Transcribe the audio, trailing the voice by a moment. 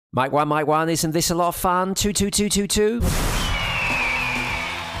Mic one, isn't this a lot of fun? 22222.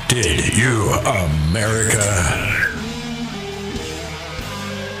 Did you, America?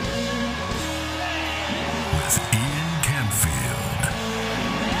 With Ian Canfield.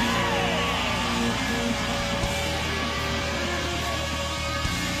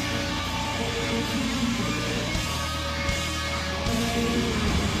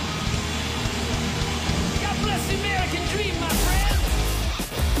 God bless the American dream, my friend.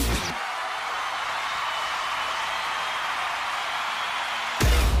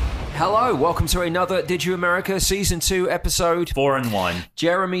 Hello, welcome to another Did You America Season 2 episode. 4 and 1.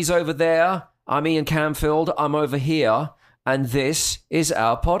 Jeremy's over there. I'm Ian Canfield. I'm over here. And this is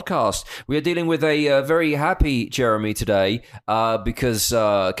our podcast. We are dealing with a very happy Jeremy today because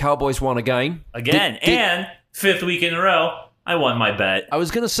Cowboys won a game. Again, and fifth week in a row, I won my bet. I was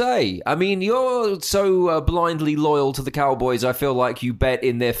going to say, I mean, you're so blindly loyal to the Cowboys, I feel like you bet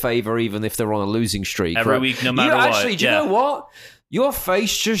in their favor even if they're on a losing streak. Every week, no matter what. Actually, do you know what? Your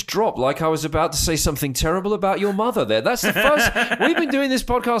face just dropped like I was about to say something terrible about your mother there. That's the first... We've been doing this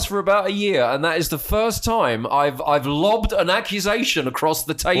podcast for about a year, and that is the first time I've lobbed an accusation across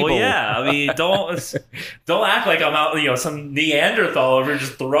the table. Well, yeah, I mean, don't act like I'm out, some Neanderthal over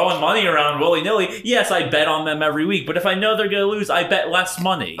just throwing money around willy-nilly. Yes, I bet on them every week, but if I know they're going to lose, I bet less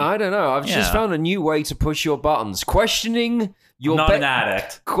money. I don't know. I've just found a new way to push your buttons. Questioning your... I'm not an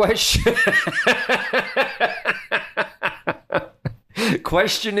addict.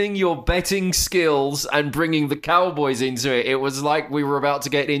 Questioning your betting skills and bringing the Cowboys into it. It was like we were about to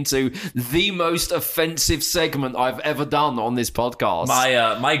get into the most offensive segment I've ever done on this podcast.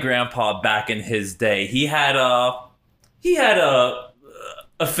 My grandpa back in his day, he had a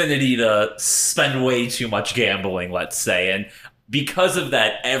affinity to spend way too much gambling, let's say, and because of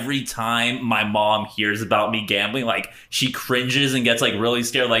that, every time my mom hears about me gambling, like, she cringes and gets, like, really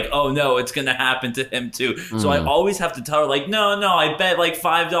scared, like, oh, no, it's going to happen to him, too. So I always have to tell her, like, no, I bet, like,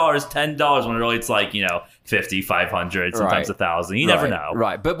 $5, $10, when really it's, like, 50, 500, sometimes 1,000. You never know.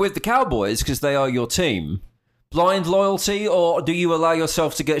 Right, but with the Cowboys, because they are your team... Blind loyalty, or do you allow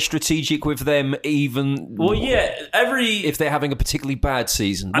yourself to get strategic with them even... Well, yeah, if they're having a particularly bad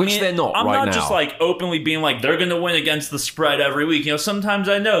season, which they're not right now. I'm not just, like, openly being like, they're going to win against the spread every week. Sometimes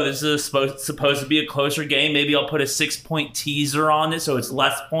I know this is supposed to be a closer game. Maybe I'll put a 6-point teaser on it so it's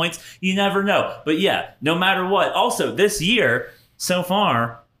less points. You never know. But, yeah, no matter what. Also, this year, so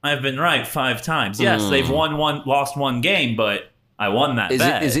far, I've been right 5 times. Yes, they've lost one game, but... I won that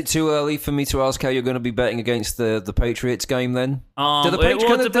bet. Is it too early for me to ask how you're going to be betting against the Patriots game then? Do the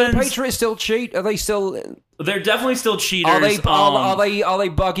Patriots still cheat? Are they still... They're definitely still cheaters. Are they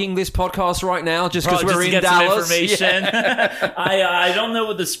bugging this podcast right now just because we're in Dallas? Some information. Yeah. I don't know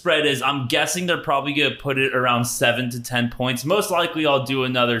what the spread is. I'm guessing they're probably going to put it around 7 to 10 points. Most likely, I'll do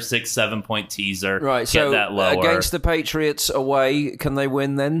another 6-7 point teaser. Right. So that lower. Against the Patriots away, can they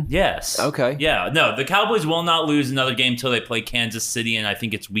win then? Yes. Okay. Yeah. No, the Cowboys will not lose another game until they play Kansas City, and I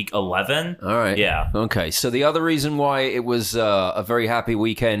think it's week 11. All right. Yeah. Okay. So the other reason why it was a very happy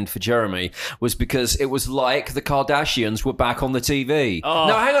weekend for Jeremy was because it was like the Kardashians were back on the TV. Oh.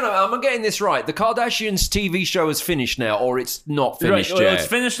 No, hang on. Am I getting this right? The Kardashians TV show is finished now, or it's not finished yet? Well, it's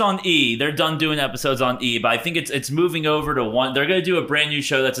finished on E. They're done doing episodes on E, but I think it's moving over to one. They're going to do a brand new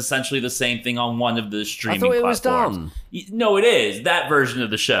show that's essentially the same thing on one of the streaming platforms. I thought it was done. No, it is. That version of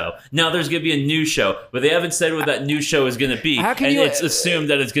the show. Now there's going to be a new show, but they haven't said what that new show is going to be. It's assumed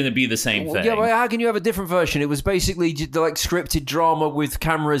that it's going to be the same thing. Yeah, but how can you have a different version? It was basically like scripted drama with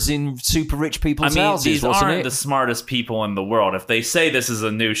cameras in super rich people's houses, these wasn't aren't it? the smartest people in the world. If they say this is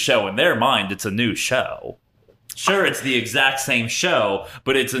a new show, in their mind, it's a new show. Sure, it's the exact same show,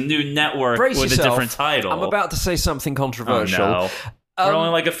 but it's a new network with a different title. I'm about to say something controversial. Oh, no. We're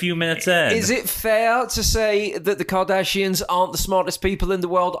only like a few minutes in. Is it fair to say that the Kardashians aren't the smartest people in the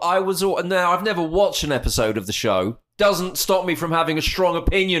world? Now, I've never watched an episode of the show. Doesn't stop me from having a strong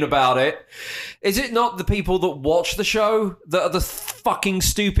opinion about it. Is it not the people that watch the show that are the fucking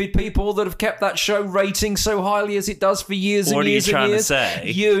stupid people that have kept that show rating so highly as it does for years and years and years? What are you trying to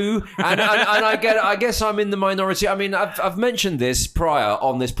say? You. And I get it. I guess I'm in the minority. I mean, I've mentioned this prior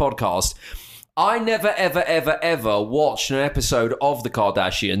on this podcast. I never, ever, ever, ever watched an episode of The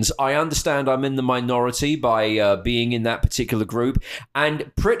Kardashians. I understand I'm in the minority by being in that particular group.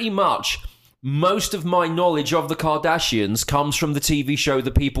 And pretty much most of my knowledge of the Kardashians comes from the TV show The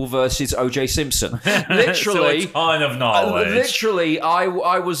People versus O.J. Simpson. Literally, so a ton of knowledge. Literally, I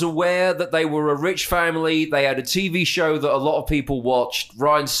was aware that they were a rich family. They had a TV show that a lot of people watched.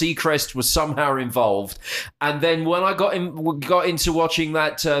 Ryan Seacrest was somehow involved. And then when I got into watching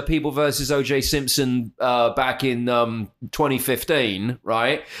that People versus O.J. Simpson back in 2015,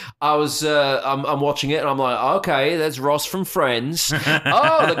 right? I'm watching it and I'm like, okay, there's Ross from Friends.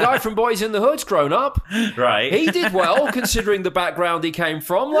 Oh, the guy from Boys in the Hood's grown up. Right. He did well considering the background he came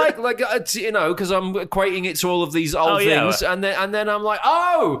from. Because I'm equating it to all of these old things, and then I'm like,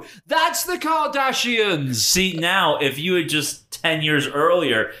 oh, that's the Kardashians. See, now if you had just 10 years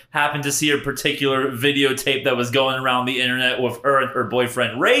earlier happened to see a particular videotape that was going around the internet with her and her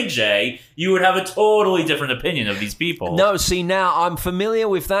boyfriend Ray J, you would have a totally different opinion of these people. No, see, now I'm familiar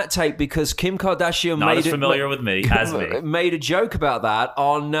with that tape because Kim Kardashian made a joke about that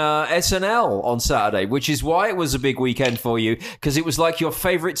on SNL on Saturday, which is why it was a big weekend for you, because it was like your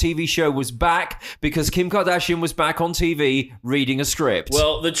favorite TV show was back because Kim Kardashian was back on TV reading a script.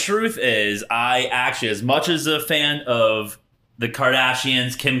 Well, the truth is, I actually, as much as a fan of the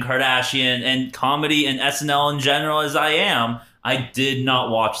Kardashians, Kim Kardashian, and comedy and SNL in general as I am, I did not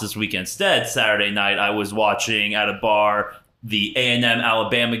watch this weekend. Instead, Saturday night, I was watching at a bar the A&M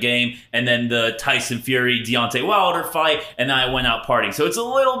Alabama game, and then the Tyson Fury Deontay Wilder fight, and then I went out partying. So it's a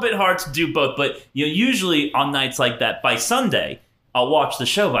little bit hard to do both, but usually on nights like that, by Sunday, I'll watch the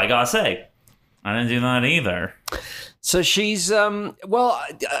show, but I gotta say, I didn't do that either. So she's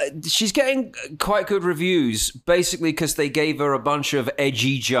she's getting quite good reviews, basically because they gave her a bunch of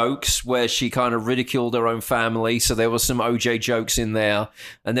edgy jokes where she kind of ridiculed her own family. So there was some OJ jokes in there,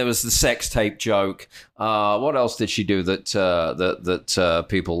 and there was the sex tape joke. What else did she do that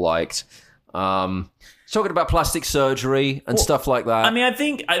people liked? Talking about plastic surgery and stuff like that. I mean, I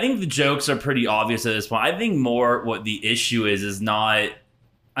think the jokes are pretty obvious at this point. I think more what the issue is not.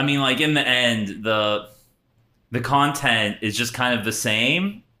 I mean, like in the end, the content is just kind of the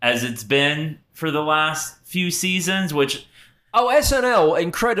same as it's been for the last few seasons, which... Oh, SNL,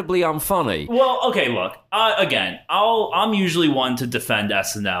 incredibly unfunny. Well, okay, look. Again, I'm usually one to defend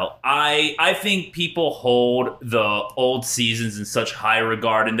SNL. I think people hold the old seasons in such high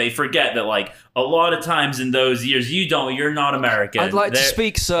regard, and they forget that, like, a lot of times in those years, you're not American. I'd like to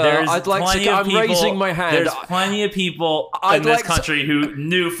speak, sir. I'm raising my hand. There's plenty of people in this country who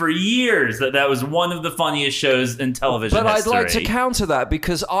knew for years that was one of the funniest shows in television history. I'd like to counter that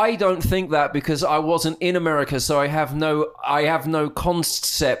because I don't think that because I wasn't in America, so I have no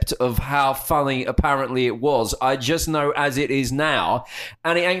concept of how funny apparently it was. I just know as it is now,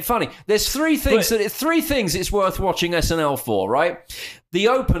 and it ain't funny. There's three things it's worth watching SNL for, right? The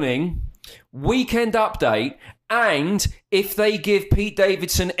opening, Weekend Update, and if they give Pete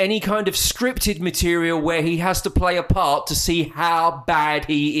Davidson any kind of scripted material where he has to play a part to see how bad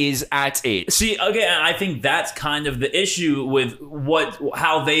he is at it. See, again, I think that's kind of the issue with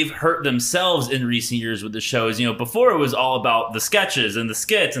how they've hurt themselves in recent years with the shows. Before it was all about the sketches and the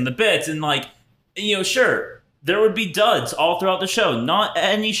skits and the bits and sure, there would be duds all throughout the show. Not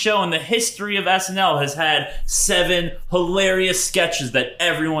any show in the history of SNL has had 7 hilarious sketches that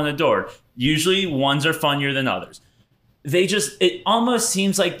everyone adored. Usually ones are funnier than others. It almost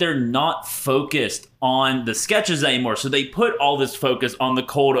seems like they're not focused on the sketches anymore. So they put all this focus on the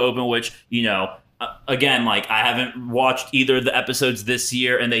cold open, which, again, like I haven't watched either of the episodes this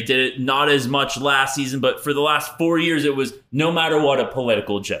year, and they did it not as much last season, but for the last 4 years, it was no matter what a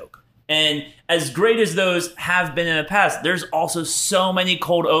political joke. And as great as those have been in the past, there's also so many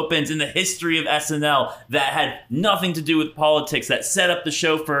cold opens in the history of SNL that had nothing to do with politics, that set up the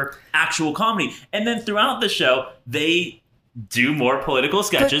show for actual comedy. And then throughout the show, they do more political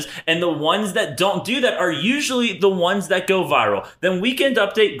sketches, and the ones that don't do that are usually the ones that go viral. Then Weekend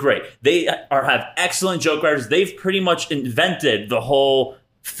Update, great. They have excellent joke writers. They've pretty much invented the whole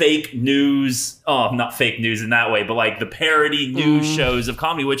fake news, not fake news in that way, but like the parody news shows of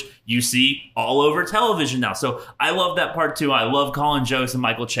comedy, which you see all over television now. So I love that part too. I love Colin Jost and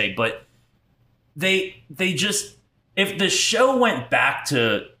Michael Che, but they just, if the show went back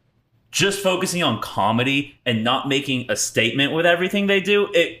to just focusing on comedy and not making a statement with everything they do,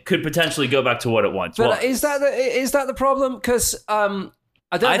 it could potentially go back to what it once was. But is that the problem? Because I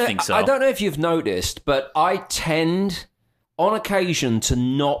think so. I don't know if you've noticed, but I tend, on occasion, to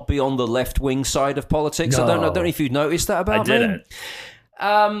not be on the left-wing side of politics. No. I don't know if you've noticed that about me. I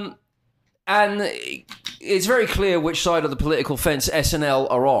didn't. And it's very clear which side of the political fence SNL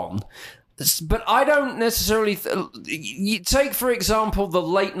are on. But I don't necessarily... you take, for example, the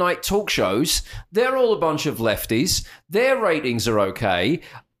late-night talk shows. They're all a bunch of lefties. Their ratings are okay.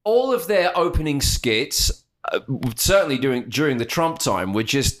 all of their opening skits, certainly during the Trump time, were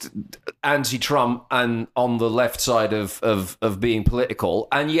just anti-Trump and on the left side of being political,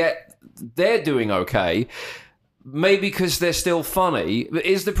 and yet they're doing okay. Maybe because they're still funny.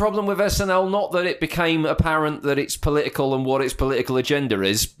 Is the problem with SNL not that it became apparent that it's political and what its political agenda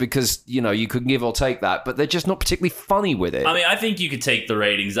is? Because, you could give or take that, but they're just not particularly funny with it. I mean, I think you could take the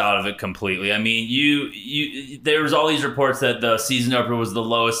ratings out of it completely. I mean, there was all these reports that the season opener was the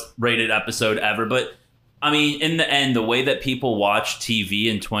lowest rated episode ever, but I mean, in the end, the way that people watch TV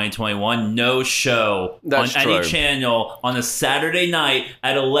in 2021, no show That's on true. any channel on a Saturday night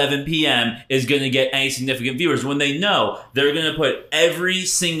at 11 p.m. is going to get any significant viewers when they know they're going to put every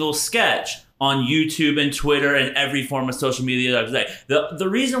single sketch on YouTube and Twitter and every form of social media today. The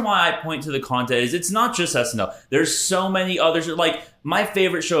reason why I point to the content is it's not just SNL. There's so many others. Like, my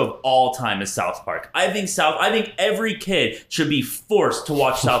favorite show of all time is South Park. I think every kid should be forced to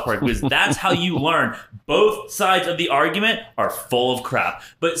watch South Park because that's how you learn. Both sides of the argument are full of crap.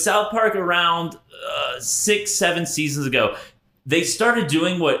 But South Park around 6-7 seasons ago, they started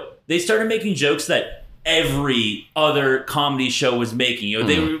making jokes that every other comedy show was making.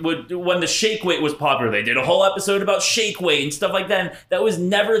 They would, when the shake weight was popular, they did a whole episode about shake weight and stuff like that. And that was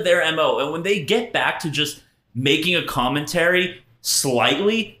never their MO. And when they get back to just making a commentary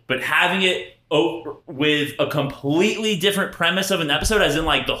slightly, but having it with a completely different premise of an episode, as in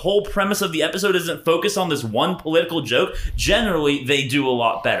like the whole premise of the episode isn't focused on this one political joke, generally they do a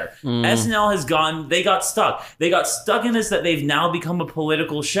lot better. SNL they got stuck in this, that they've now become a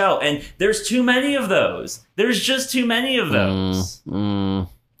political show, and there's too many of those. There's just too many of those.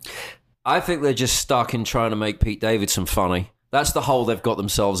 I think they're just stuck in trying to make Pete Davidson funny. That's the hole they've got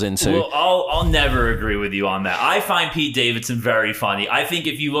themselves into. Well, I'll never agree with you on that. I find Pete Davidson very funny. I think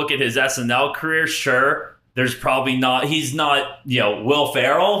if you look at his SNL career, sure, there's probably not. He's not, Will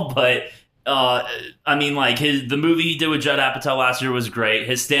Ferrell, but I mean, like the movie he did with Judd Apatow last year was great.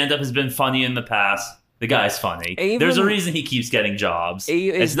 His stand-up has been funny in the past. The guy's funny. There's a reason he keeps getting jobs.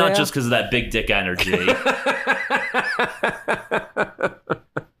 It's not just because of that big dick energy.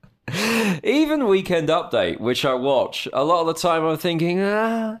 Even Weekend Update, which I watch, a lot of the time I'm thinking,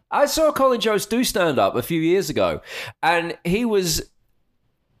 I saw Colin Jost do stand-up a few years ago, and he was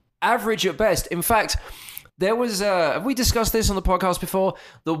average at best. In fact, there was, have we discussed this on the podcast before?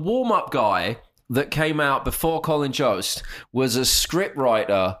 The warm-up guy that came out before Colin Jost was a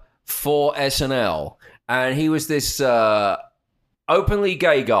scriptwriter for SNL, and he was this openly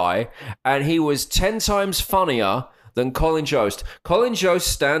gay guy, and he was 10 times funnier than Colin Jost. Colin Jost's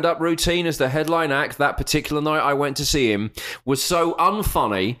stand-up routine as the headline act that particular night I went to see him was so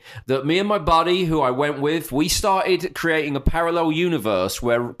unfunny that me and my buddy, who I went with, we started creating a parallel universe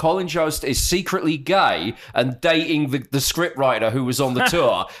where Colin Jost is secretly gay and dating the scriptwriter who was on the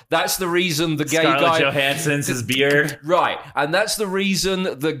tour. That's the reason the gay Scarlett guy... Johansson's his beard. Right, and that's the reason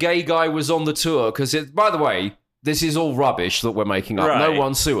the gay guy was on the tour, because, by the way, this is all rubbish that we're making up. Right. No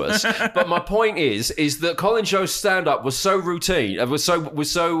one sue us. But my point is that Colin Jost's stand-up was so routine, was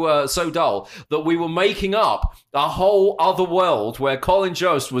so dull that we were making up a whole other world where Colin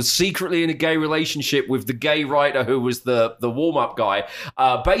Jost was secretly in a gay relationship with the gay writer who was the warm-up guy,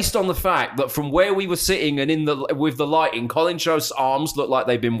 based on the fact that from where we were sitting and with the lighting, Colin Jost's arms looked like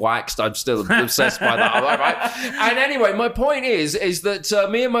they'd been waxed. I'm still obsessed by that. Right? And anyway, my point is that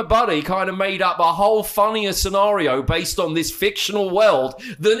me and my buddy kind of made up a whole funnier scenario based on this fictional world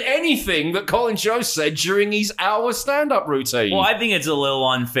than anything that Colin Jost said during his hour stand-up routine. Well, I think it's a little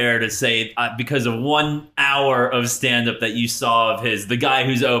unfair to say because of 1 hour of stand-up that you saw of his, the guy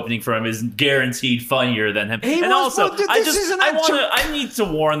who's opening for him is guaranteed funnier than him. I need to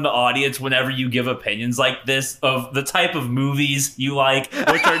warn the audience whenever you give opinions like this of the type of movies you like,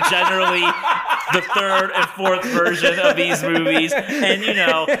 which are generally the third and fourth version of these movies, and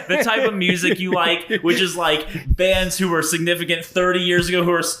the type of music you like, which is like bands who were significant 30 years ago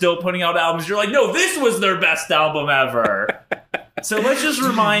who are still putting out albums. You're like, no, this was their best album ever. So let's just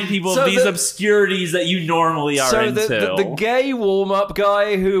remind people of these obscurities that you normally are into. The gay warm-up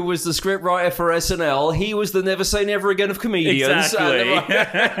guy who was the scriptwriter for SNL, he was the Never Say Never Again of comedians. Exactly.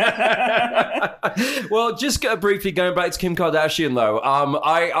 Well, just briefly going back to Kim Kardashian, though.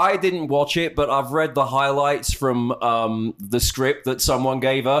 I didn't watch it, but I've read the highlights from the script that someone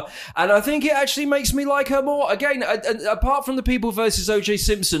gave her, and I think it actually makes me like her more. Again, apart from the People versus O.J.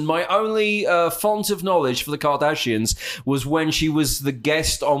 Simpson, my only font of knowledge for the Kardashians was when she was the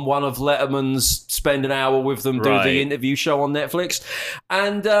guest on one of Letterman's Spend an Hour with Them, do Right. the interview show on Netflix.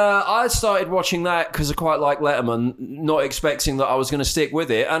 And I started watching that because I quite like Letterman, not expecting that I was going to stick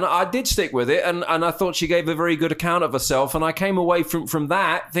with it. And I did stick with it, and I thought she gave a very good account of herself. And I came away from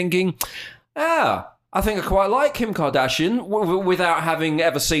that thinking, I think I quite like Kim Kardashian without having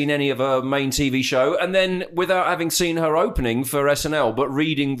ever seen any of her main TV show, and then without having seen her opening for SNL, but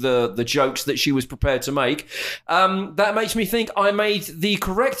reading the jokes that she was prepared to make. That makes me think I made the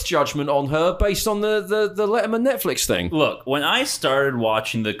correct judgment on her based on the Letterman Netflix thing. Look, when I started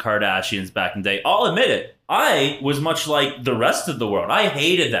watching the Kardashians back in the day, I'll admit it, I was much like the rest of the world. I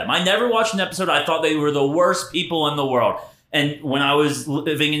hated them. I never watched an episode. I thought they were the worst people in the world. And when I was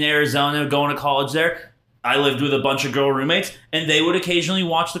living in Arizona, going to college there, I lived with a bunch of girl roommates, and they would occasionally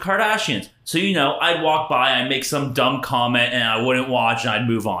watch the Kardashians. So, I'd walk by, I'd make some dumb comment, and I wouldn't watch, and I'd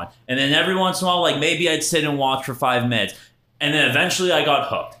move on. And then every once in a while, maybe I'd sit and watch for 5 minutes. And then eventually I got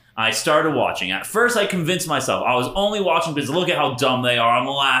hooked. I started watching. At first, I convinced myself I was only watching because look at how dumb they are. I'm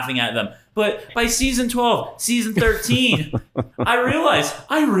laughing at them. But by season 12, season 13, I realized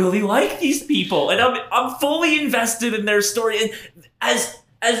I really like these people, and I'm fully invested in their story. And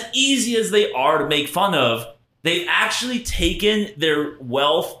as easy as they are to make fun of, they've actually taken their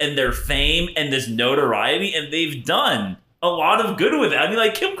wealth and their fame and this notoriety, and they've done a lot of good with it. I mean,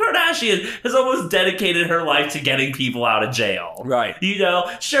 like, Kim Kardashian has almost dedicated her life to getting people out of jail. Right.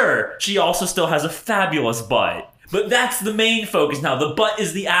 Sure, she also still has a fabulous butt. But that's the main focus now. The butt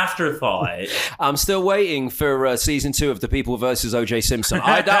is the afterthought. I'm still waiting for season 2 of The People versus O.J. Simpson.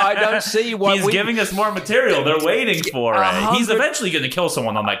 I don't see why He's giving us more material. They're waiting for it. He's 100 eventually going to kill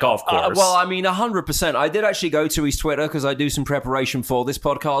someone on that golf course. Well, I mean, 100%. I did actually go to his Twitter because I do some preparation for this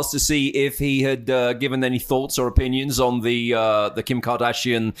podcast to see if he had given any thoughts or opinions on the Kim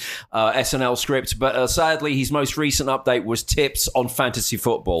Kardashian SNL script. But sadly, his most recent update was tips on fantasy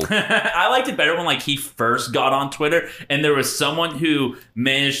football. I liked it better when he first got on Twitter, and there was someone who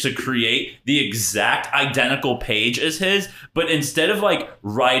managed to create the exact identical page as his, but instead of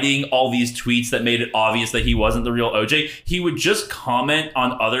writing all these tweets that made it obvious that he wasn't the real OJ, he would just comment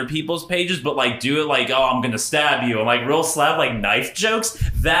on other people's pages, but do it oh, I'm gonna stab you, and real slap knife jokes.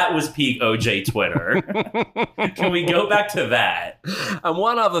 That was peak OJ Twitter. Can we go back to that? And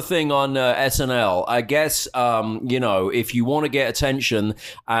one other thing on SNL, I guess, if you want to get attention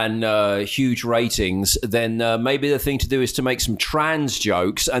and huge ratings, then maybe the thing to do is to make some trans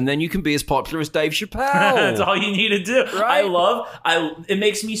jokes, and then you can be as popular as Dave Chappelle. That's all you need to do. Right? It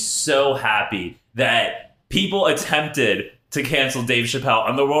makes me so happy that people attempted to cancel Dave Chappelle,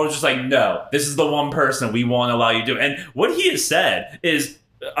 and the world was just no, this is the one person we won't allow you to do. And what he has said is,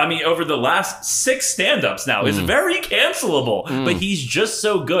 over the last 6 stand-ups now, is very cancelable. But he's just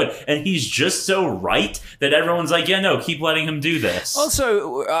so good, and he's just so right that everyone's no, keep letting him do this.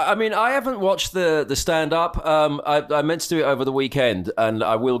 Also, I haven't watched the stand-up. I meant to do it over the weekend, and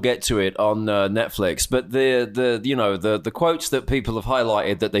I will get to it on Netflix. But the quotes that people have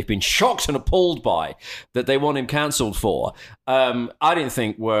highlighted that they've been shocked and appalled by, that they want him cancelled for, I didn't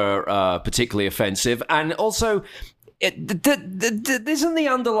think were particularly offensive. And also, isn't the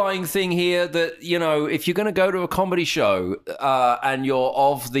underlying thing here that, if you're going to go to a comedy show and you're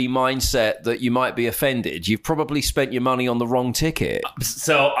of the mindset that you might be offended, you've probably spent your money on the wrong ticket.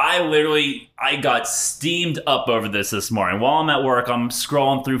 So I got steamed up over this morning. While I'm at work, I'm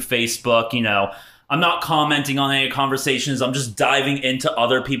scrolling through Facebook, I'm not commenting on any conversations. I'm just diving into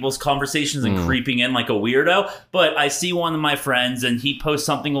other people's conversations and creeping in like a weirdo. But I see one of my friends, and he posts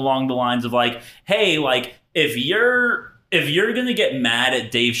something along the lines of hey, if you're gonna get mad at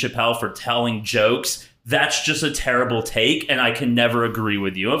Dave Chappelle for telling jokes, that's just a terrible take, and I can never agree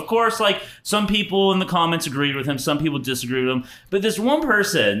with you. Of course, some people in the comments agreed with him, some people disagreed with him, but this one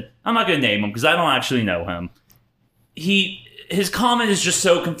person, I'm not gonna name him because I don't actually know him. His comment is just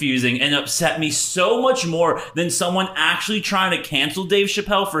so confusing and upset me so much more than someone actually trying to cancel Dave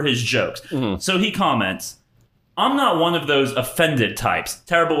Chappelle for his jokes. So he comments, I'm not one of those offended types.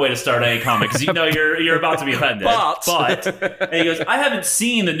 Terrible way to start any comment because you're about to be offended. But and he goes, I haven't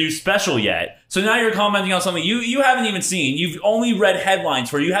seen the new special yet. So now you're commenting on something you haven't even seen. You've only read headlines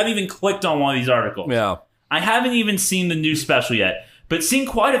for it. You haven't even clicked on one of these articles. Yeah. I haven't even seen the new special yet, but seen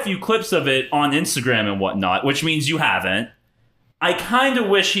quite a few clips of it on Instagram and whatnot, which means you haven't. I kind of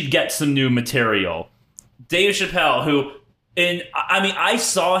wish he'd get some new material. Dave Chappelle, who, I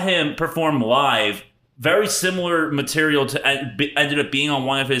saw him perform live, very similar material to ended up being on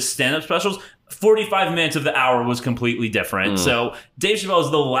one of his stand-up specials. 45 minutes of the hour was completely different. So Dave Chappelle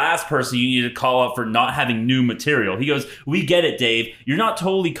is the last person you need to call up for not having new material. He goes, we get it, Dave. You're not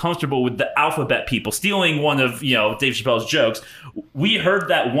totally comfortable with the alphabet people stealing one of, Dave Chappelle's jokes. We heard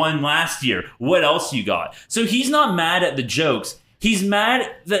that one last year. What else you got? So he's not mad at the jokes. He's mad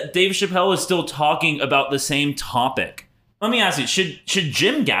that Dave Chappelle is still talking about the same topic. Let me ask you, should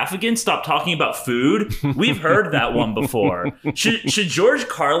Jim Gaffigan stop talking about food? We've heard that one before. Should George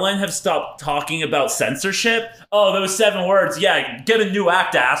Carlin have stopped talking about censorship? Oh, those 7 words. Yeah, get a new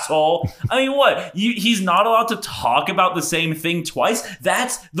act, asshole. I mean, what? He's not allowed to talk about the same thing twice?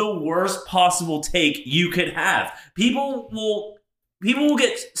 That's the worst possible take you could have. People will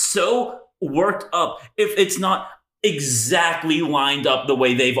get so worked up if it's not exactly lined up the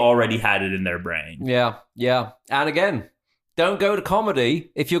way they've already had it in their brain. Yeah. And again, don't go to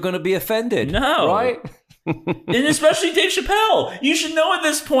comedy if you're going to be offended. No. Right? And especially Dave Chappelle. You should know at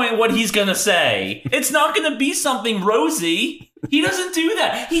this point what he's going to say. It's not going to be something rosy. He doesn't do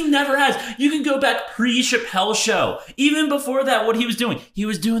that. He never has. You can go back pre-Chappelle show. Even before that, what he was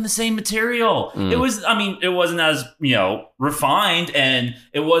doing the same material. It wasn't as, refined, and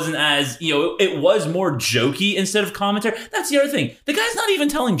it wasn't as, it was more jokey instead of commentary. That's the other thing. The guy's not even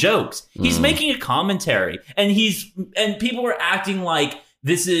telling jokes. He's making a commentary, and people are acting like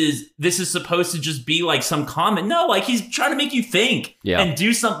this is supposed to just be like some comment. No, like he's trying to make you think and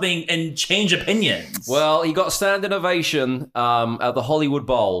do something and change opinions. Well, he got a standing ovation at the Hollywood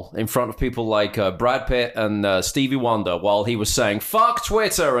Bowl in front of people like Brad Pitt and Stevie Wonder while he was saying, fuck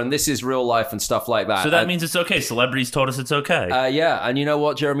Twitter, and this is real life and stuff like that. So that means it's okay. Celebrities told us it's okay. Yeah, and you know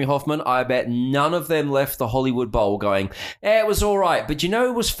what, Jeremy Hoffman? I bet none of them left the Hollywood Bowl going, it was all right. But you know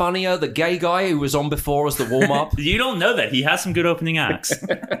who was funnier? The gay guy who was on before as the warm-up? You don't know that. He has some good opening acts.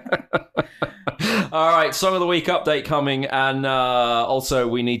 All right, Song of the Week update coming, and also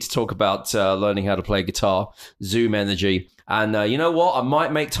we need to talk about learning how to play guitar, Zoom Energy, and you know what? I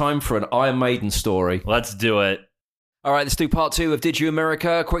might make time for an Iron Maiden story. Let's do it. All right, let's do part 2 of Did You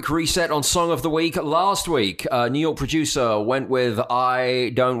America? Quick reset on Song of the Week. Last week, New York Producer went with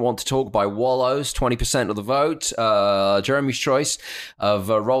I Don't Want to Talk by Wallows, 20% of the vote. Jeremy's Choice of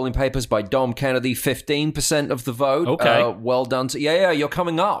Rolling Papers by Dom Kennedy, 15% of the vote. Okay. Well done. Yeah, you're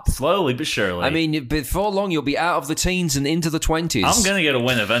coming up. Slowly but surely. I mean, before long, you'll be out of the teens and into the 20s. I'm going to get a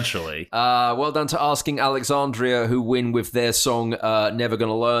win eventually. Well done to Asking Alexandria, who win with their song Never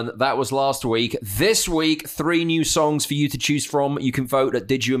Gonna Learn. That was last week. This week, 3 new songs for you to choose from. You can vote at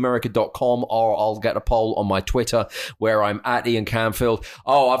didyouamerica.com, or I'll get a poll on my Twitter where I'm at Ian Canfield.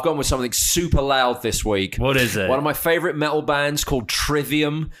 Oh, I've gone with something super loud this week. What is it? One of my favorite metal bands called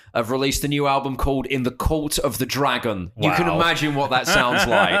Trivium have released a new album called In the Cult of the Dragon. Wow. You can imagine what that sounds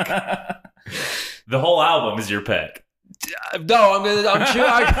like. The whole album is your pick. No, I'm sure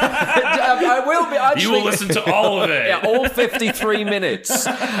I will be. Actually, you will listen to all of it. Yeah, all 53 minutes.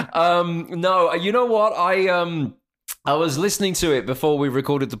 No, you know what? I was listening to it before we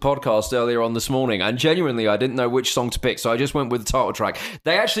recorded the podcast earlier on this morning, and genuinely, I didn't know which song to pick, so I just went with the title track.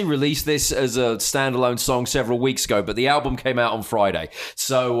 They actually released this as a standalone song several weeks ago, but the album came out on Friday.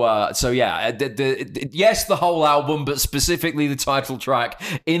 So yeah, yes, the whole album, but specifically the title track,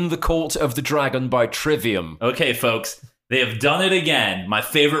 In the Court of the Dragon by Trivium. Okay, folks. They have done it again. My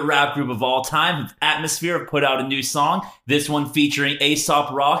favorite rap group of all time, Atmosphere, have put out a new song. This one featuring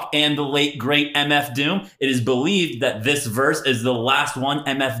Aesop Rock and the late, great MF Doom. It is believed that this verse is the last one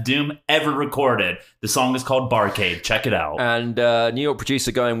MF Doom ever recorded. The song is called Barcade. Check it out. And New York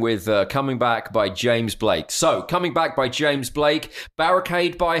Producer going with Coming Back by James Blake. So, Coming Back by James Blake.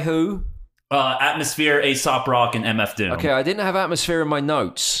 Barricade by who? Atmosphere, Aesop Rock, and MF Doom. Okay, I didn't have Atmosphere in my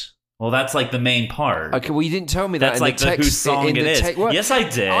notes. Well, that's like the main part. Okay, well, you didn't tell me that. That's in like the text, whose song in it the is. Well, yes, I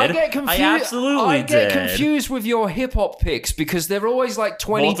did. I get confused. I absolutely I get did. confused with your hip hop picks because they're always like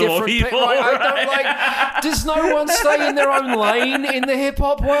 20 Multiple different picks. people, I don't right? like. Does no one stay in their own lane in the hip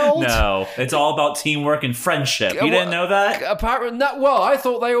hop world? No, it's all about teamwork and friendship. You didn't know that? Apparently, well, I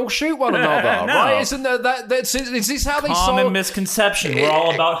thought they all shoot one another. No. Right? Isn't that? Is this how they Common solve? misconception. We're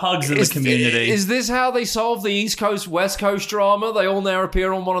all about hugs in the community. Is this how they solve the East Coast West Coast drama? They all now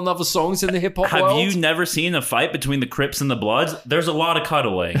appear on one another's songs in the hip hop world. Have you never seen a fight between the Crips and the Bloods? There's a lot of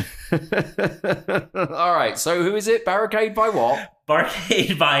cuddling. All right, so who is it? Barricade by what?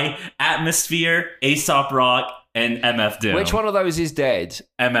 Barcade by Atmosphere, Aesop Rock, and MF Doom. Which one of those is dead?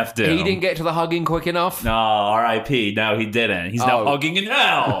 MF Doom. He didn't get to the hugging quick enough? No, R.I.P. No, he didn't. He's now hugging in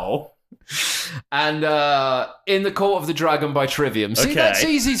hell. And In the Court of the Dragon by Trivium. See, Okay. that's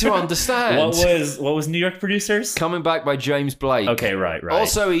easy to understand. What was New York Producers? Coming Back by James Blake. Okay, right.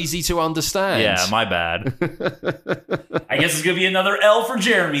 Also easy to understand. Yeah, my bad. I guess it's going to be another L for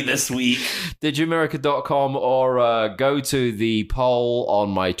Jeremy this week. DidYouAmerica.com or go to the poll on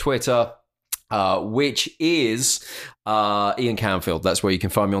my Twitter, which is Ian Canfield. That's where you can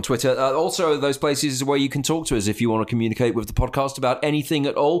find me on Twitter. Also, those places where you can talk to us if you want to communicate with the podcast about anything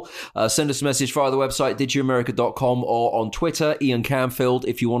at all. Send us a message via the website, DidYouAmerica.com, or on Twitter, Ian Canfield.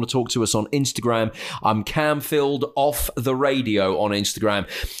 If you want to talk to us on Instagram, I'm Canfield Off the Radio on Instagram.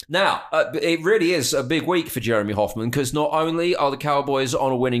 Now, it really is a big week for Jeremy Hoffman, because not only are the Cowboys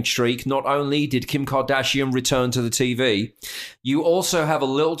on a winning streak, not only did Kim Kardashian return to the TV, you also have a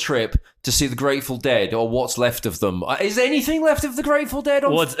little trip to see the Grateful Dead, or what's left of them. Is there anything left of the Grateful Dead?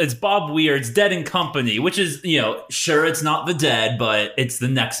 Well, it's Bob Weird's Dead and Company, which is, sure, it's not the Dead, but it's the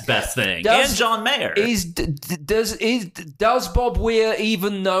next best thing. And John Mayer. Does Bob Weir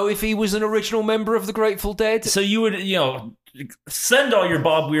even know if he was an original member of the Grateful Dead? So you would, send all your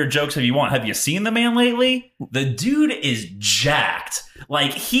Bob Weird jokes if you want. Have you seen the man lately? The dude is jacked.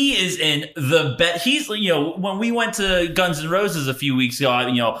 Like, he is in the best. He's, when we went to Guns N' Roses a few weeks ago,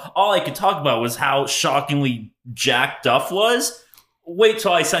 all I could talk about was how shockingly jacked Duff was. Wait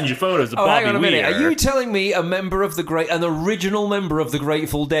till I send you photos of Bobby hang on a minute. Weir. Are you telling me an original member of the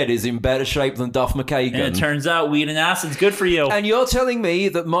Grateful Dead is in better shape than Duff McKagan? And it turns out weed and acid's good for you. And you're telling me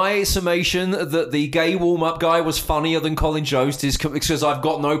that my summation that the gay warm-up guy was funnier than Colin Jost is because I've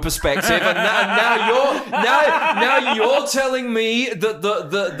got no perspective, and now you're telling me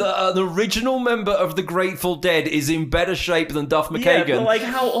that an original member of the Grateful Dead is in better shape than Duff McKagan? Yeah, but like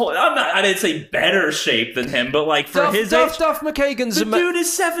how old? I didn't say better shape than him, but like for his age, Duff McKagan's the dude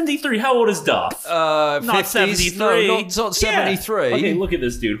is 73. How old is Duff? Not 50s. 73. No, not 73. Yeah. Okay, look at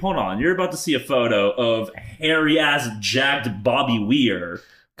this dude. Hold on. You're about to see a photo of hairy-ass jacked Bobby Weir.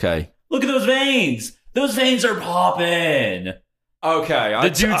 Okay. Look at those veins. Those veins are popping. Okay.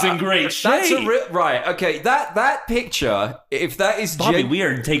 The dude's in great shape. That's right. Okay, that picture, if that is Bobby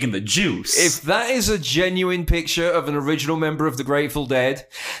Weir taking the juice. If that is a genuine picture of an original member of the Grateful Dead,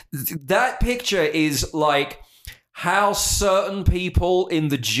 that picture is like how certain people in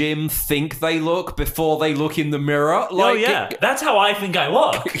the gym think they look before they look in the mirror. Like, oh, yeah. That's how I think I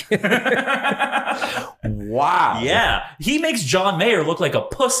look. Wow. Yeah. He makes John Mayer look like a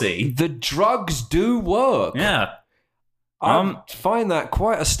pussy. The drugs do work. Yeah. I find that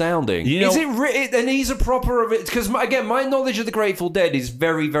quite astounding. Is it and he's a proper of it? Because, again, my knowledge of the Grateful Dead is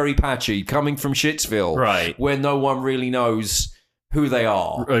very, very patchy, coming from Shitsville. Right. Where no one really knows who they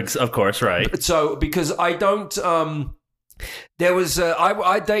are. Of course, right. So, because I don't... there was...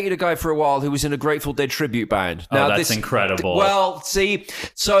 I dated a guy for a while who was in a Grateful Dead tribute band. Now, that's incredible. Well, see,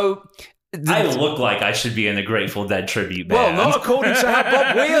 so... I look like I should be in a Grateful Dead tribute Well, band. not according to how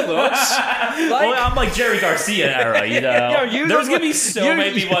Bob Weir looks. I'm like Jerry Garcia era, There's going to be so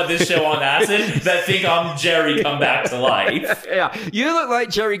many people at this show on acid that think I'm Jerry come back to life. Yeah, you look like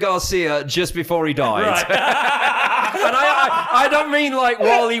Jerry Garcia just before he died. Right. And I don't mean like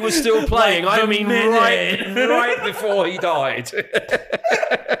while he was still playing. Like I mean right before he died.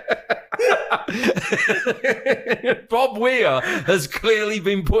 Bob Weir has clearly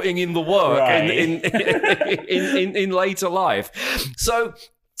been putting in the work in later life. So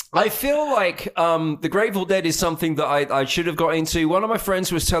I feel like the Grateful Dead is something that I should have got into. One of my friends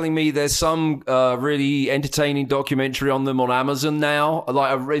was telling me there's some really entertaining documentary on them on Amazon now.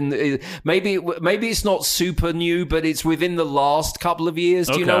 Like maybe it's not super new, but it's within the last couple of years.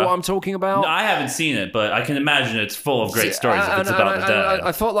 Do you know what I'm talking about? No, I haven't seen it, but I can imagine it's full of great stories if it's about the dead.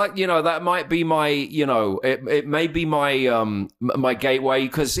 I thought like, that might be my, it may be my my gateway,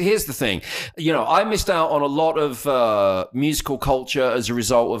 because here's the thing. I missed out on a lot of musical culture as a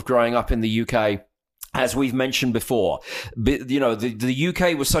result of growing up in the UK. As we've mentioned before, the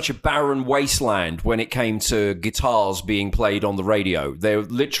UK was such a barren wasteland when it came to guitars being played on the radio. There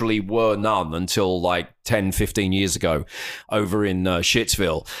literally were none until like 10, 15 years ago over in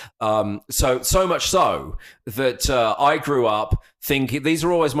Shitsville. So much so that I grew up thinking, these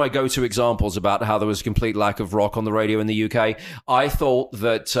are always my go-to examples about how there was a complete lack of rock on the radio in the UK. I thought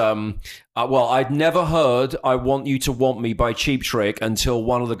that, I'd never heard I Want You to Want Me by Cheap Trick until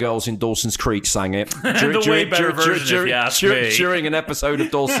one of the girls in Dawson's Creek sang it. Way better version, if you ask me. During an episode of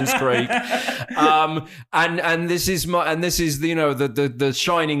Dawson's Creek. And this is the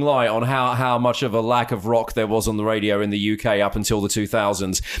shining light on how much of a lack of rock there was on the radio in the UK up until the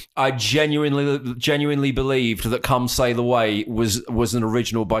 2000s. I genuinely believed that Come Sail Away was an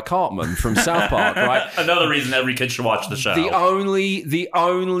original by Cartman from South Park, right? Another reason every kid should watch the show. The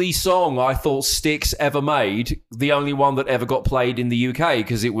only song I thought Styx ever made, the only one that ever got played in the UK,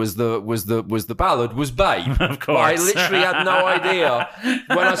 because it was the ballad, was Babe. Of course. I literally had no idea.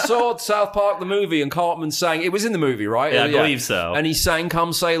 When I saw South Park the movie and Cartman sang, it was in the movie, right? Yeah, I believe so. And he sang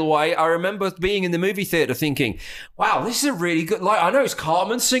Come Sail Away. I remember being in the movie theater thinking, wow, this is a really good, like, I know it's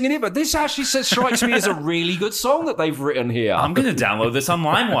Cartman singing it, but this actually strikes me as a really good song that they've written here. I'm going to download this on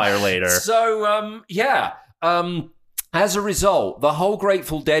LimeWire later. So, as a result, the whole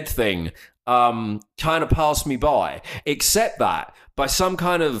Grateful Dead thing kind of passed me by, except that by some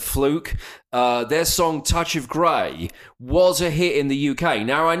kind of fluke, their song Touch of Grey was a hit in the UK.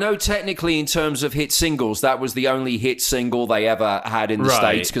 Now, I know technically in terms of hit singles, that was the only hit single they ever had in the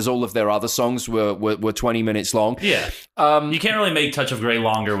States, because all of their other songs were 20 minutes long. Yeah. You can't really make Touch of Grey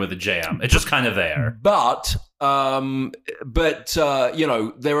longer with a jam. It's just kind of there. But you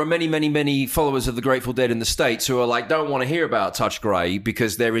know, there are many followers of the Grateful Dead in the States who are like, don't want to hear about Touch Grey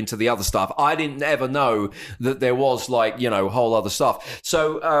because they're into the other stuff. I didn't ever know that there was, like, you know, whole other stuff.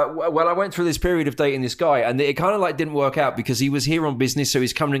 So when I went through this period of dating this guy, and it kind of like didn't work out because he was here on business, so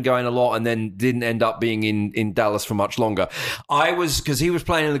he's coming and going a lot, and then didn't end up being in Dallas for much longer. Because he was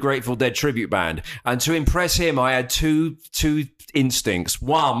playing in the Grateful Dead tribute band, and to impress him, I had two instincts.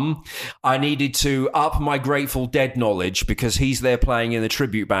 One, I needed to up my Grateful Dead knowledge because he's there playing in the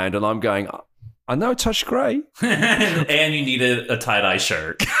tribute band, and I'm going, I know Touch Grey. And you needed a tie-dye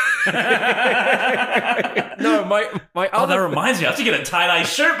shirt. No, my Oh, that other reminds me. I have to get a tie-dye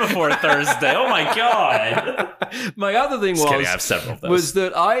shirt before Thursday. Oh, my God. my other thing Just kidding, I have several of those. was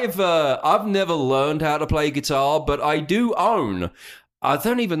that I've never learned how to play guitar, but I do own, I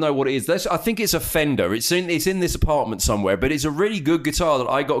don't even know what it is. I think it's a Fender. It's in this apartment somewhere, but it's a really good guitar that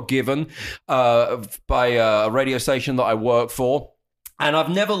I got given by a radio station that I work for. And I've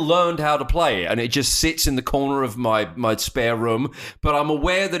never learned how to play it, and it just sits in the corner of my spare room. But I'm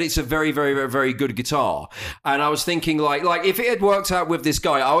aware that it's a very, very, very, very good guitar. And I was thinking, like if it had worked out with this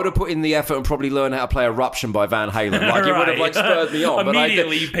guy, I would have put in the effort and probably learned how to play Eruption by Van Halen. Like it would have like spurred me on.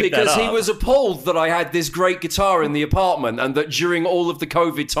 Immediately you picked because that up. he was appalled that I had this great guitar in the apartment, and that during all of the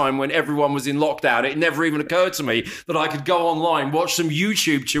COVID time when everyone was in lockdown, it never even occurred to me that I could go online, watch some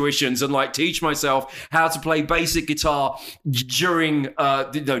YouTube tuitions, and like teach myself how to play basic guitar during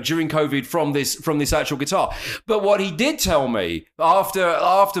COVID from this actual guitar. But what he did tell me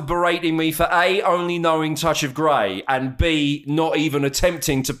after berating me for A, only knowing Touch of Grey, and B, not even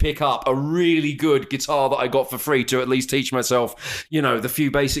attempting to pick up a really good guitar that I got for free to at least teach myself, you know, the few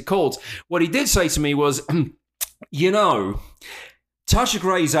basic chords. What he did say to me was, you know, Touch of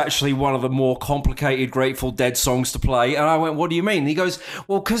Grey is actually one of the more complicated Grateful Dead songs to play. And I went, what do you mean? And he goes,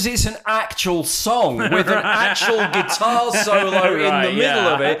 well, because it's an actual song with an actual guitar solo in the middle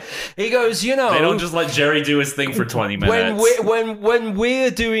of it. He goes, you know, They don't just let Jerry do his thing for 20 minutes. When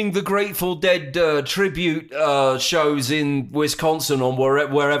we're doing the Grateful Dead tribute shows in Wisconsin or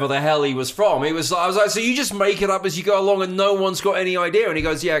wherever the hell he was from, I was like, so you just make it up as you go along and no one's got any idea? And he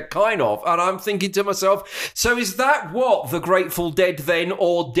goes, yeah, kind of. And I'm thinking to myself, so is that what the Grateful Dead then,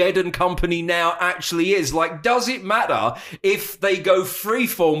 or Dead and Company now, actually is? Like, does it matter if they go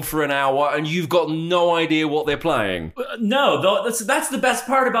freeform for an hour and you've got no idea what they're playing? No, that's the best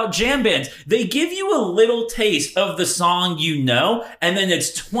part about jam bands. They give you a little taste of the song you know, and then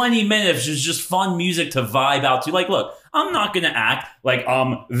it's 20 minutes of just fun music to vibe out to. Like, look, I'm not going to act like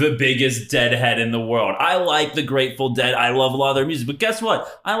I'm the biggest Deadhead in the world. I like the Grateful Dead. I love a lot of their music. But guess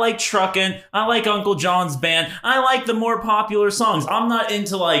what? I like Truckin'. I like Uncle John's Band. I like the more popular songs. I'm not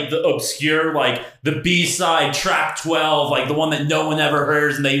into, like, the obscure, like, the B-side, track 12, like, the one that no one ever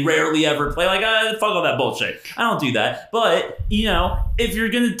hears and they rarely ever play. Like, fuck all that bullshit. I don't do that. But, you know, if you're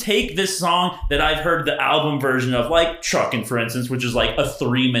going to take this song that I've heard the album version of, like Truckin', for instance, which is, like, a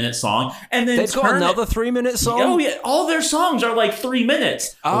 3-minute song, and then They've got another 3-minute song? Oh, yeah. All their songs are like 3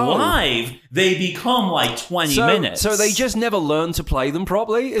 minutes. Oh. Live, they become like 20 minutes. So they just never learn to play them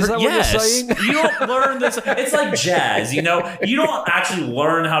properly? Is that what you're saying? You don't learn this. It's like jazz, you know? You don't actually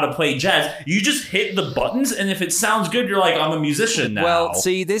learn how to play jazz. You just hit the buttons, and if it sounds good, you're like, I'm a musician now. Well,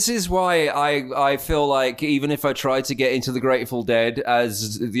 see, this is why I feel like even if I try to get into the Grateful Dead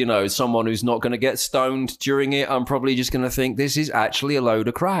as, you know, someone who's not going to get stoned during it, I'm probably just going to think this is actually a load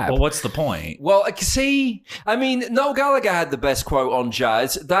of crap. Well, what's the point? Well, see, I mean, Noel Gallagher had the best quote on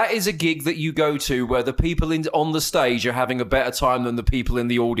jazz. That is a gig that you go to where the people on the stage are having a better time than the people in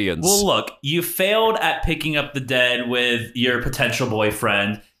the audience. Well, look, you failed at picking up the Dead with your potential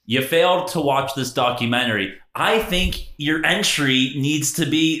boyfriend. You failed to watch this documentary. I think your entry needs to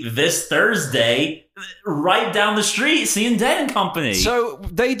be this Thursday. right down the street seeing Dead and Company. So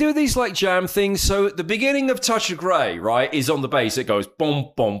they do these like jam things. So at the beginning of Touch of Grey, right, is on the bass. It goes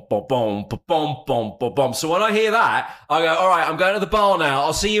boom, boom, boom, boom, boom, boom, boom, boom. So when I hear that, I go, all right, I'm going to the bar now.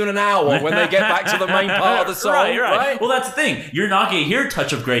 I'll see you in an hour when they get back to the main part of the song. Right. Well, that's the thing. You're not going to hear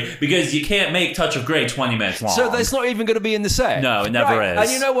Touch of Grey because you can't make Touch of Grey 20 minutes long. So that's not even going to be in the set. No, it never is.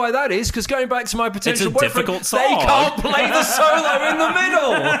 And you know why that is? Because going back to my potential It's a boyfriend, difficult song. they can't play the solo in the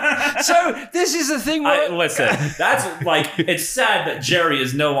middle. So this is the thing where... Listen, that's like, it's sad that Jerry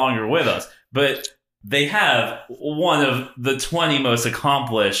is no longer with us, but they have one of the 20 most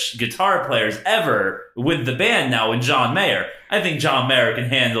accomplished guitar players ever with the band now in John Mayer. I think John Mayer can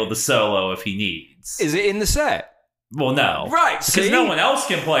handle the solo if he needs. Is it in the set? Well, no. Right, because no one else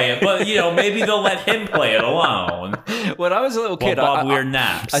can play it, but, maybe they'll let him play it alone. When I was a little kid, Bob Weir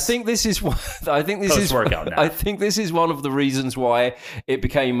naps. I think this is Post-workout nap. I think this is one of the reasons why it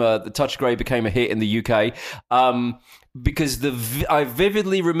became the Touch of Grey became a hit in the UK. Because I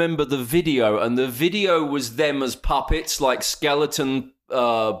vividly remember the video, and the video was them as puppets, like skeleton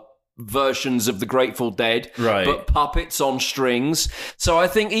versions of the Grateful Dead, right, but puppets on strings. So I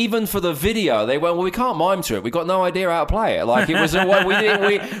think even for the video, they went, well, we can't mime to it. We got no idea how to play it. Like it was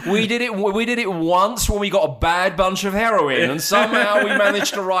we did it once when we got a bad bunch of heroin, and somehow we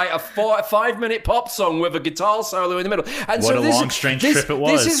managed to write a 5-minute pop song with a guitar solo in the middle. And what a long, strange trip it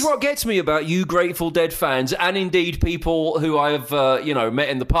was. This is what gets me about you Grateful Dead fans, and indeed people who I've met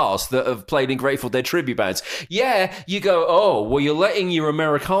in the past that have played in Grateful Dead tribute bands. Yeah, you go, oh, well, you're letting your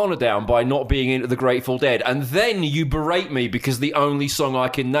Americana down by not being into the Grateful Dead, and then you berate me because the only song I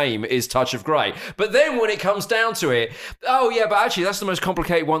can name is Touch of Grey. But then when it comes down to it, oh yeah, but actually that's the most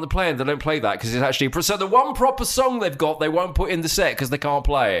complicated one to play, and they don't play that because it's actually so the one proper song they've got they won't put in the set because they can't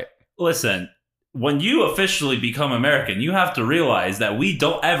play it. Listen, when you officially become American, you have to realize that we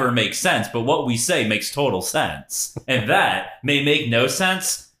don't ever make sense, but what we say makes total sense, and that may make no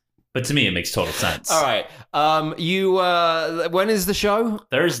sense. But to me, it makes total sense. All right. When is the show?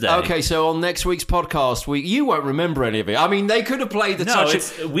 Thursday. Okay, so on next week's podcast, you won't remember any of it. I mean, they could have played the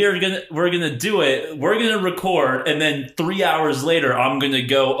we're gonna do it. We're gonna record, and then 3 hours later, I'm gonna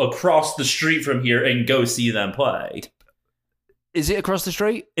go across the street from here and go see them play. Is it across the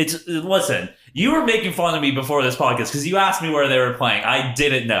street? Listen, you were making fun of me before this podcast because you asked me where they were playing. I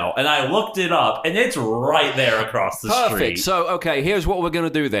didn't know, and I looked it up, and it's right there across the street. Perfect. So, okay, here's what we're going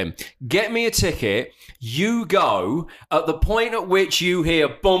to do then. Get me a ticket. You go at the point at which you hear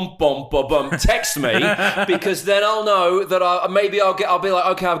bum bum bum bum. Text me because then I'll know that I'll be like,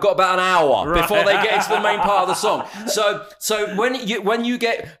 okay, I've got about an hour before they get into the main part of the song. So when you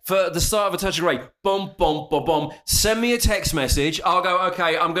get for the start of A Touch of Grey, bum bum bum bum, send me a text message. I'll go,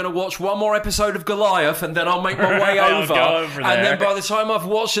 okay, I'm going to watch one more episode of Goliath, and then I'll make my way over. And then by the time I've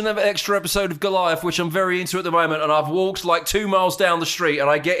watched an extra episode of Goliath, which I'm very into at the moment, and I've walked like 2 miles down the street, and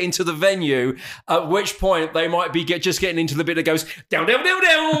I get into the venue, at which point they might be just getting into the bit that goes down, down, down,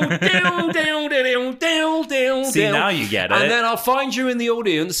 down, down, down, down, down, down. See, now you get it. And then I'll find you in the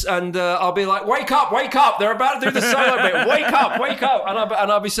audience, and I'll be like, wake up, they're about to do the solo bit, wake up,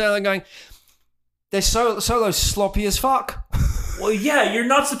 and I'll be saying, going, their solo's sloppy as fuck. Well, yeah, you're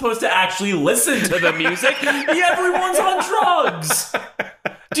not supposed to actually listen to the music. Everyone's on drugs.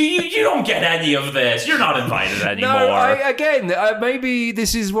 You don't get any of this. You're not invited anymore. No, maybe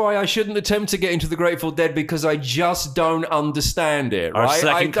this is why I shouldn't attempt to get into the Grateful Dead, because I just don't understand it. Our right?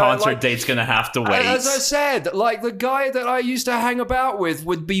 second concert date's going to have to wait. As I said, like the guy that I used to hang about with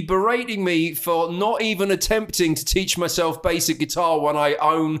would be berating me for not even attempting to teach myself basic guitar when I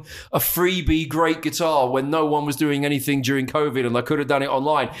own a freebie great guitar when no one was doing anything during COVID and I could have done it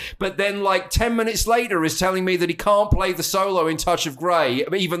online. But then like 10 minutes later is telling me that he can't play the solo in Touch of Grey,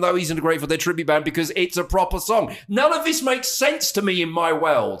 even though he's in a Grateful Dead tribute band, because it's a proper song. None of this makes sense to me in my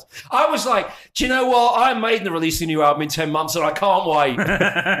world. I was like, do you know what? Iron Maiden are releasing a new album in 10 months and I can't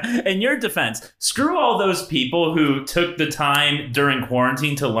wait. In your defense, screw all those people who took the time during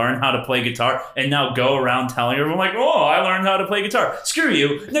quarantine to learn how to play guitar and now go around telling everyone like, oh, I learned how to play guitar. Screw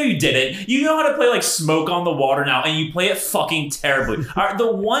you. No, you didn't. You know how to play like Smoke on the Water now, and you play it fucking terribly.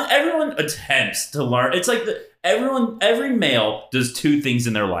 Everyone attempts to learn. It's like every male does two things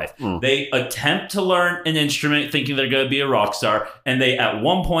in their life. They attempt to learn an instrument thinking they're going to be a rock star, and they at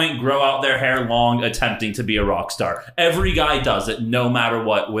one point grow out their hair long attempting to be a rock star. Every guy does it no matter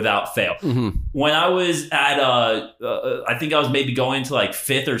what, without fail. when I was at, I think I was maybe going to like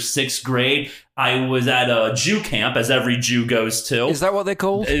 5th or 6th grade, I was at a Jew camp, as every Jew goes to. Is that what they're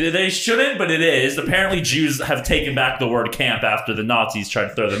called? They shouldn't, but it is. Apparently, Jews have taken back the word camp after the Nazis tried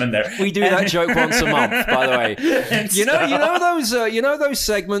to throw them in there. We do that joke once a month, by the way. You know those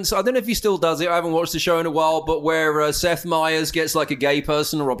segments. I don't know if he still does it. I haven't watched the show in a while, but where Seth Meyers gets like a gay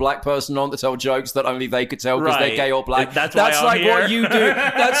person or a black person on to tell jokes that only they could tell because they're gay or black. That's like here. what you do.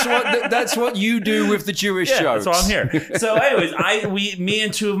 That's what you do with the Jewish jokes. That's why I'm here. So, anyways, me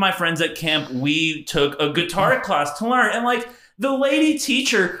and 2 of my friends at camp, we took a guitar class to learn, and like the lady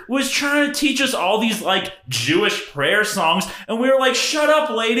teacher was trying to teach us all these like Jewish prayer songs, and we were like, shut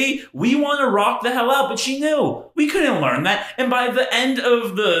up, lady, we want to rock the hell out. But she knew we couldn't learn that, and by the end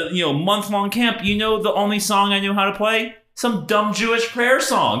of the month-long camp, the only song I knew how to play? Some dumb Jewish prayer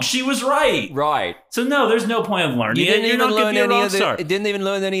song. She was right. Right. So no, there's no point of learning. You didn't even learn any of the. Didn't even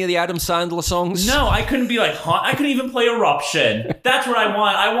learn any of the Adam Sandler songs. No, I couldn't be like. I couldn't even play Eruption. That's what I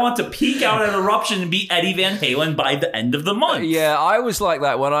want. I want to peek out at Eruption and be Eddie Van Halen by the end of the month. Yeah, I was like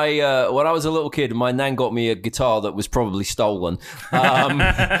that when I was a little kid. My nan got me a guitar that was probably stolen.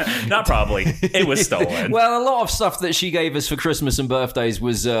 Not probably. It was stolen. Well, a lot of stuff that she gave us for Christmas and birthdays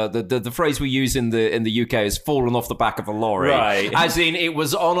was the phrase we use in the UK is fallen off the back of a lorry. Right. As in, it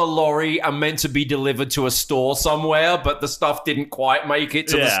was on a lorry and meant to be delivered to a store somewhere, but the stuff didn't quite make it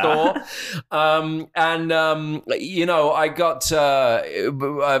to the store. I got,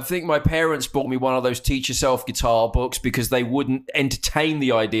 I think my parents bought me one of those teach yourself guitar books because they wouldn't entertain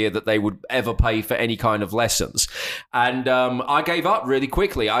the idea that they would ever pay for any kind of lessons. And I gave up really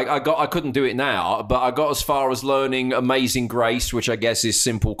quickly. I couldn't do it now, but I got as far as learning Amazing Grace, which I guess is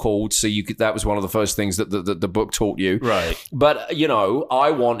simple chords. So that was one of the first things that the book taught you. Right. But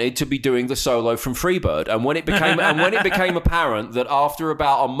I wanted to be doing the solo from Freebird, and when it became apparent that after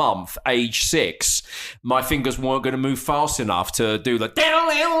about a month, age 6, my fingers weren't going to move fast enough to do the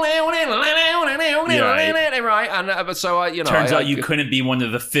right, and so I turns out you couldn't be one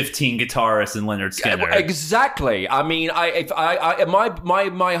of the 15 guitarists in Leonard Skinner. Exactly. I mean,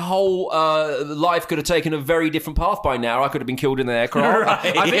 my whole life could have taken a very different path by now. I could have been killed in an aircraft.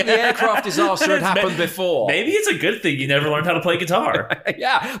 Right. I think the aircraft disaster had happened before. Maybe it's a good thing you never learned how to play guitar.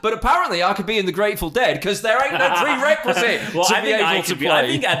 Yeah, but apparently I could be in the Grateful Dead because there ain't no prerequisite to be able to play. I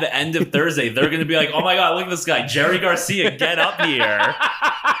think at the end of Thursday, they're going to be like, oh my God, look at this guy, Jerry Garcia, get up here.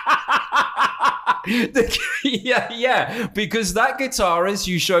 Yeah, because that guitarist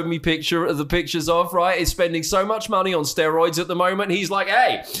you showed me the pictures of, right, is spending so much money on steroids at the moment. He's like,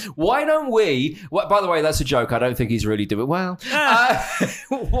 hey, why don't we? By the way, that's a joke. I don't think he's really doing well.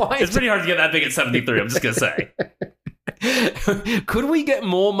 It's pretty hard to get that big at 73. I'm just gonna say. Could we get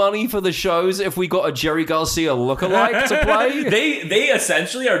more money for the shows if we got a Jerry Garcia lookalike to play? They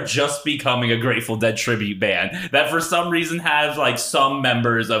essentially are just becoming a Grateful Dead tribute band that for some reason has like some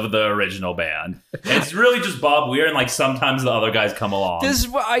members of the original band. It's really just Bob Weir, and like sometimes the other guys come along.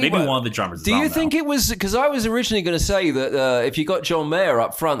 Maybe one of the drummers. Do you think it was because I was originally going to say that if you got John Mayer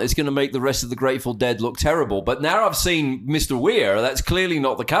up front, it's going to make the rest of the Grateful Dead look terrible? But now I've seen Mr. Weir, that's clearly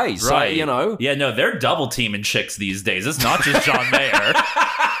not the case. Right? Yeah, no, they're double teaming chicks these days. It's not just John Mayer.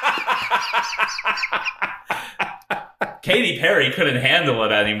 Katy Perry couldn't handle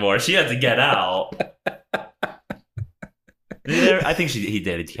it anymore. She had to get out. I think he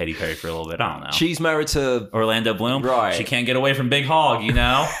dated Katy Perry for a little bit. I don't know. She's married to Orlando Bloom. Right. She can't get away from Big Hog,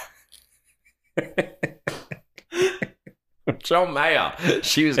 John Mayer.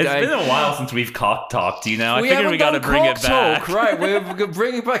 It's been a while since we've cock talked, I figured we got to bring it back. Right, we're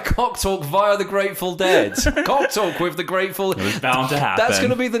bringing back cock talk via the Grateful Dead. Cock talk with the Grateful. It was bound to happen. That's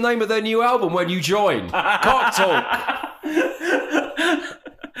going to be the name of their new album when you join. Cock talk.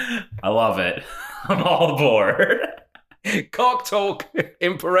 I love it. I'm all aboard. Cock talk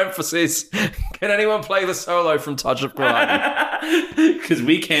in parentheses. Can anyone play the solo from Touch of Grey? Because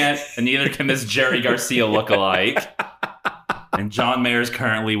we can't, and neither can this Jerry Garcia lookalike. And John Mayer's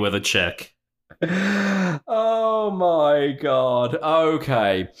currently with a chick. Oh my God.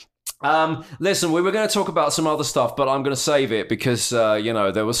 Okay. Listen, we were going to talk about some other stuff, but I'm going to save it because,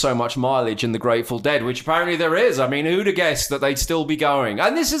 there was so much mileage in the Grateful Dead, which apparently there is. I mean, who'd have guessed that they'd still be going?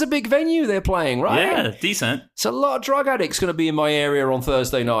 And this is a big venue they're playing, right? Yeah, decent. It's a lot of drug addicts going to be in my area on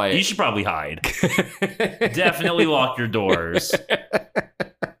Thursday night. You should probably hide. Definitely lock your doors.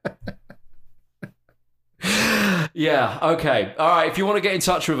 Yeah, okay. All right, if you want to get in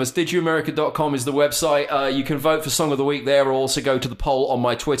touch with us, didyouamerica.com is the website. You can vote for Song of the Week there, or also go to the poll on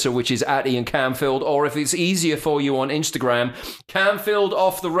my Twitter, which is @IanCamfield, or if it's easier for you on Instagram, Camfield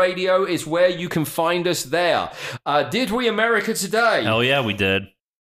Off the Radio is where you can find us there. Did we America today? Hell yeah, we did.